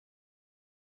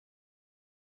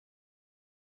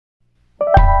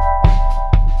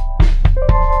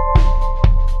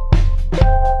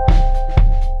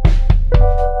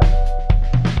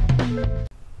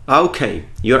Okay,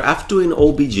 you're F2 in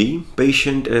OBG.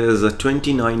 Patient is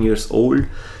 29 years old.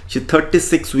 She's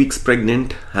 36 weeks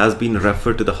pregnant, has been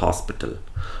referred to the hospital.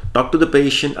 Talk to the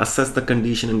patient, assess the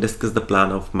condition and discuss the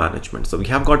plan of management. So we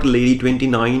have got a lady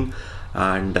 29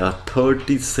 and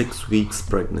 36 weeks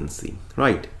pregnancy,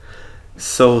 right?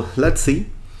 So let's see.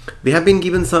 We have been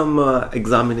given some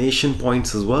examination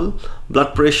points as well.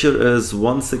 Blood pressure is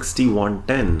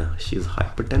 160/110. She is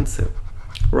hypertensive,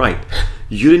 right?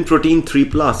 Urine protein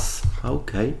 3+,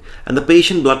 okay. And the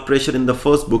patient blood pressure in the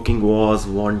first booking was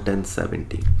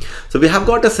 110/70. So we have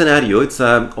got a scenario. It's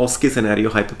a OSCE scenario,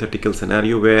 hypothetical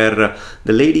scenario, where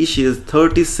the lady, she is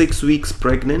 36 weeks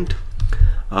pregnant.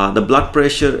 The blood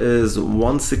pressure is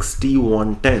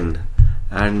 160/110,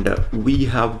 and we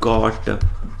have got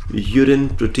urine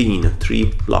protein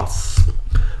 3+.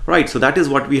 Right, so that is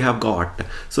what we have got.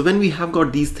 So when we have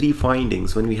got these three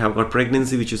findings, when we have got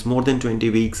pregnancy which is more than 20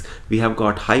 weeks, we have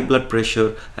got high blood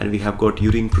pressure, and we have got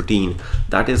urine protein,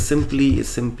 that is simply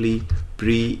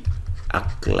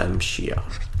pre-eclampsia.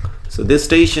 So this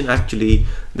station, actually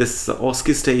this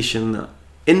OSCE station,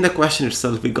 in the question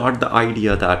itself we got the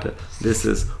idea that this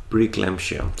is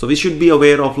pre-eclampsia. So we should be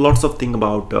aware of lots of things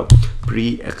about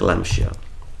pre-eclampsia.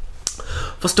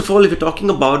 First of all, if you're talking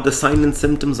about the signs and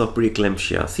symptoms of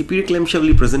preeclampsia, see, preeclampsia will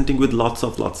be presenting with lots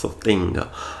of things.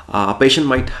 A patient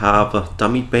might have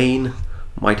tummy pain,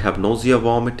 might have nausea,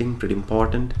 vomiting, pretty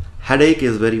important. Headache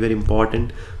is very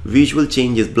important. Visual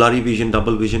changes, blurry vision,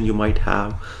 double vision you might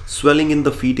have. Swelling in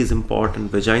the feet is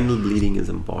important. Vaginal bleeding is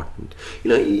important.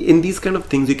 You know, in these kind of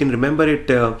things you can remember it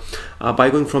by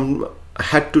going from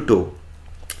head to toe.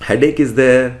 Headache is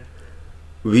there.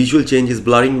 Visual changes,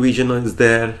 blurring vision is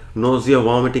there, nausea,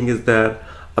 vomiting is there,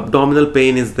 abdominal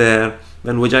pain is there,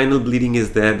 then vaginal bleeding is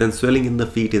there, then swelling in the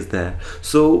feet is there.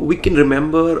 So we can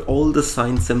remember all the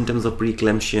signs, symptoms of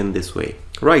preeclampsia in this way,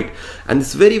 right? And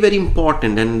it's very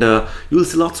important, and you will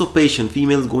see lots of patients,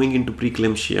 females, going into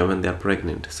preeclampsia when they are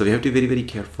pregnant. So we have to be very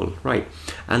careful, right?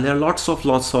 And there are lots of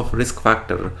risk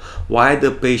factor why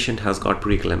the patient has got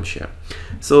preeclampsia.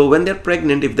 So when they're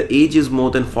pregnant, if the age is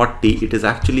more than 40, it is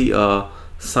actually a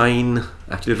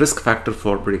risk factor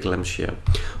for preeclampsia.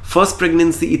 First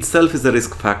pregnancy itself is a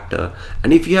risk factor,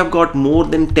 and if you have got more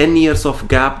than 10 years of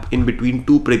gap in between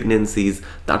two pregnancies,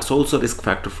 that's also a risk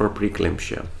factor for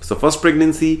preeclampsia. So first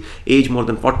pregnancy, age more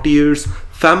than 40 years,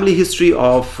 family history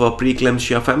of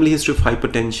preeclampsia, family history of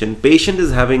hypertension, patient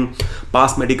is having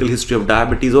past medical history of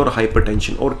diabetes or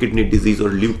hypertension or kidney disease or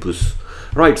lupus,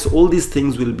 right? So all these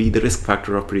things will be the risk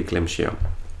factor of preeclampsia.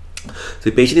 So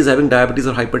the patient is having diabetes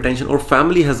or hypertension, or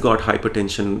family has got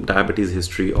hypertension, diabetes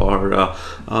history, or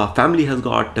family has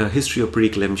got a history of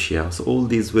preeclampsia. So all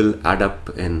these will add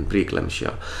up in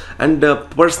preeclampsia. And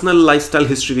personal lifestyle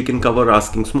history we can cover,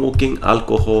 asking smoking,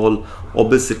 alcohol,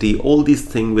 obesity, all these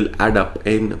things will add up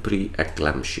in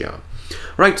preeclampsia.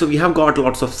 Right, so we have got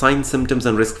lots of signs, symptoms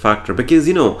and risk factor, because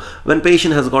you know, when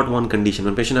patient has got one condition,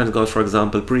 when patient has got, for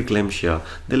example, preeclampsia,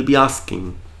 they'll be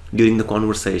asking during the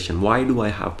conversation, why do I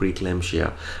have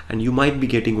preeclampsia? And you might be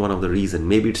getting one of the reason.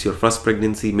 Maybe it's your first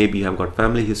pregnancy, maybe you have got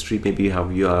family history, maybe you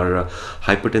are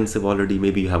hypertensive already,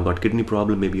 maybe you have got kidney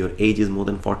problem, maybe your age is more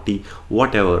than 40,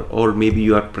 whatever, or maybe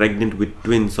you are pregnant with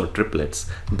twins or triplets.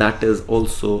 That is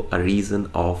also a reason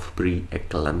of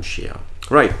preeclampsia,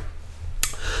 right?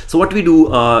 So what we do,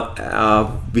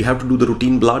 we have to do the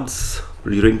routine bloods,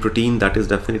 urine protein, that is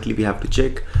definitely we have to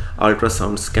check.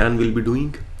 Ultrasound scan we'll be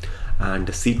doing, and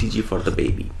CTG for the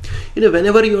baby. You know,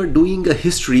 whenever you are doing a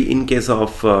history in case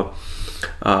of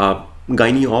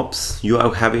gynae ops, you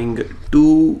are having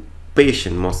two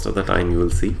patients most of the time. You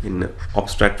will see in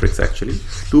obstetrics, actually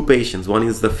two patients, one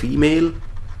is the female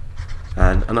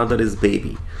and another is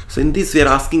baby. So in this we are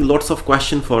asking lots of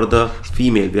questions for the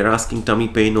female. We are asking tummy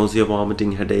pain, nausea,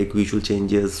 vomiting, headache, visual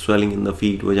changes, swelling in the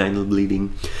feet, vaginal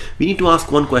bleeding. We need to ask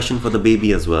one question for the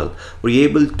baby as well. Were you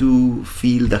able to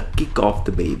feel the kick of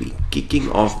the baby,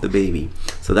 kicking of the baby?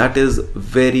 So that is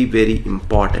very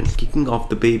important. Kicking of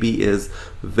the baby is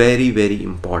very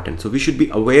important. So we should be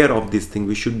aware of this thing.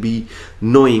 We should be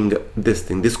knowing this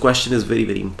thing. This question is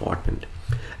very important.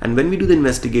 And when we do the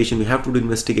investigation, we have to do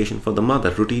investigation for the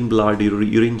mother, routine blood,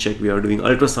 urine check we are doing,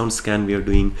 ultrasound scan we are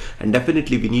doing, and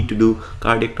definitely we need to do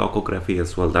cardiac tachography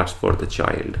as well. That's for the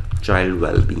child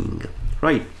well-being,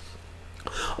 right?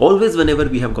 Always whenever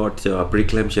we have got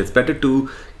preeclampsia, it's better to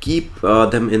keep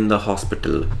them in the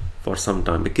hospital for some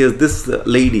time, because this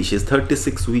lady, she's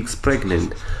 36 weeks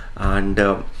pregnant, and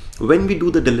when we do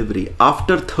the delivery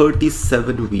after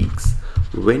 37 weeks,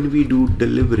 when we do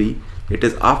delivery, it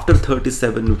is after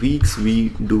 37 weeks we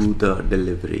do the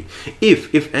delivery.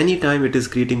 If any time it is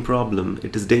creating problem,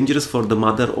 it is dangerous for the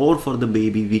mother or for the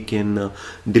baby, we can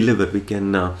deliver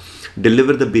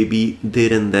the baby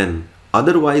there and then.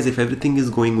 Otherwise, if everything is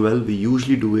going well, we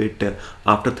usually do it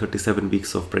after 37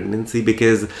 weeks of pregnancy,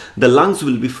 because the lungs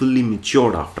will be fully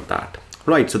matured after that,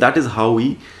 right? So that is how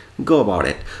we go about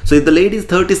it. So if the lady is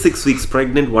 36 weeks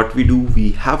pregnant, what we do,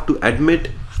 we have to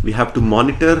admit, we have to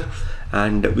monitor,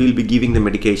 and we'll be giving the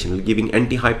medication. We're giving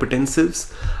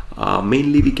antihypertensives.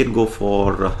 Mainly we can go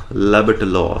for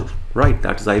labetalol, right?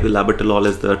 That is IV labetalol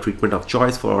is the treatment of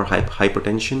choice for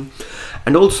hypertension.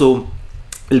 And also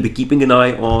we'll be keeping an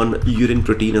eye on urine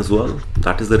protein as well.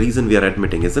 That is the reason we are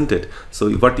admitting, isn't it?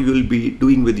 So what you will be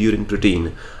doing with urine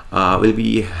protein, we'll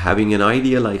be having an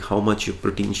idea like how much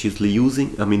protein she's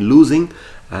losing,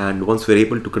 and once we're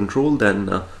able to control,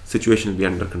 then situation will be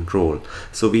under control.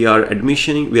 So we are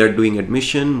doing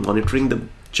admission, monitoring the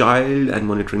child and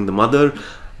monitoring the mother,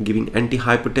 giving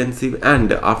antihypertensive,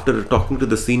 and after talking to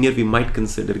the senior, we might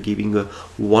consider giving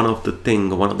one of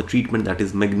the treatment, that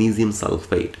is magnesium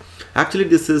sulfate. Actually,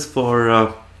 this is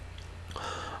for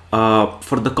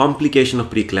the complication of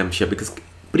preeclampsia, because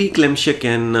preeclampsia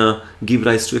can give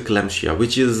rise to eclampsia,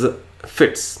 which is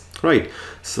fits, right?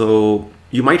 So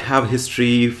you might have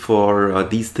history for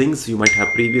these things, you might have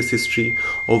previous history,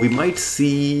 or we might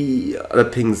see other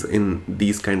things in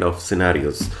these kind of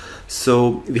scenarios.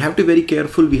 So we have to be very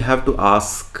careful. We have to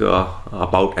ask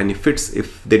about any fits.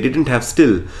 If they didn't have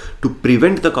still, to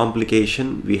prevent the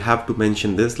complication, we have to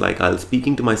mention this, like I'll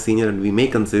speaking to my senior and we may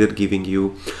consider giving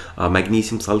you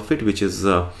magnesium sulfate, which is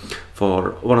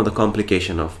for one of the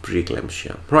complication of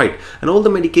preeclampsia, right? And all the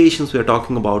medications we are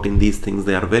talking about in these things,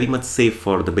 they are very much safe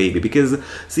for the baby, because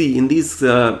see, in these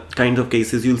kind of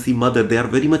cases, you'll see mother, they are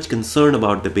very much concerned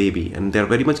about the baby, and they are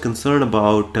very much concerned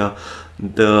about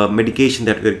the medication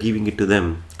that we're giving it to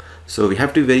them. So we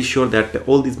have to be very sure that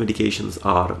all these medications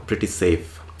are pretty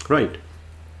safe, right?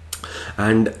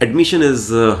 And admission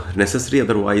is necessary,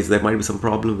 otherwise there might be some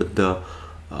problem with the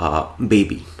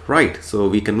baby, right? So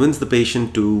we convince the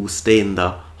patient to stay in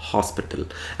the hospital.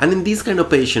 And in these kind of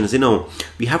patients,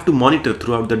 we have to monitor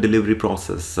throughout the delivery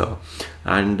process,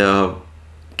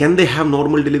 can they have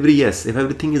normal delivery? Yes, if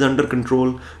everything is under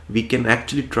control, we can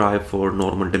actually try for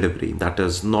normal delivery. That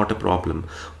is not a problem.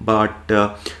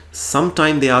 But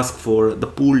sometime they ask for the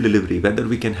pool delivery, whether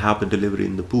we can have the delivery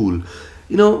in the pool.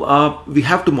 We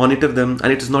have to monitor them,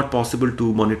 and it is not possible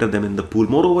to monitor them in the pool.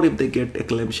 Moreover, if they get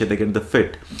eclampsia, they get the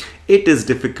fit, it is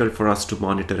difficult for us to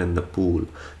monitor in the pool.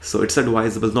 So it's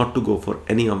advisable not to go for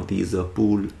any of these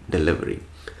pool delivery.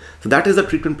 So that is the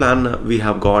treatment plan we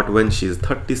have got when she is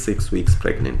 36 weeks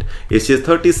pregnant. If she is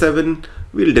 37,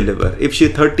 we'll deliver. If she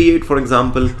is 38, for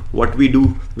example, what we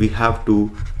do, we have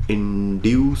to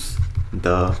induce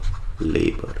the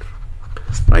labor.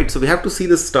 Right, so we have to see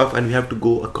this stuff and we have to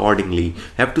go accordingly.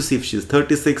 We have to see if she's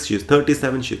 36, she's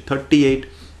 37, she's 38,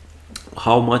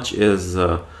 how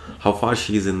far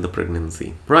she is in the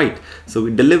pregnancy, right? So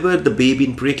we deliver the baby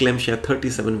in preeclampsia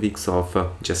 37 weeks of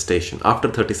gestation, after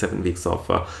 37 weeks of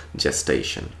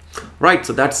gestation, right?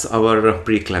 So that's our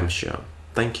preeclampsia.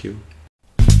 Thank you.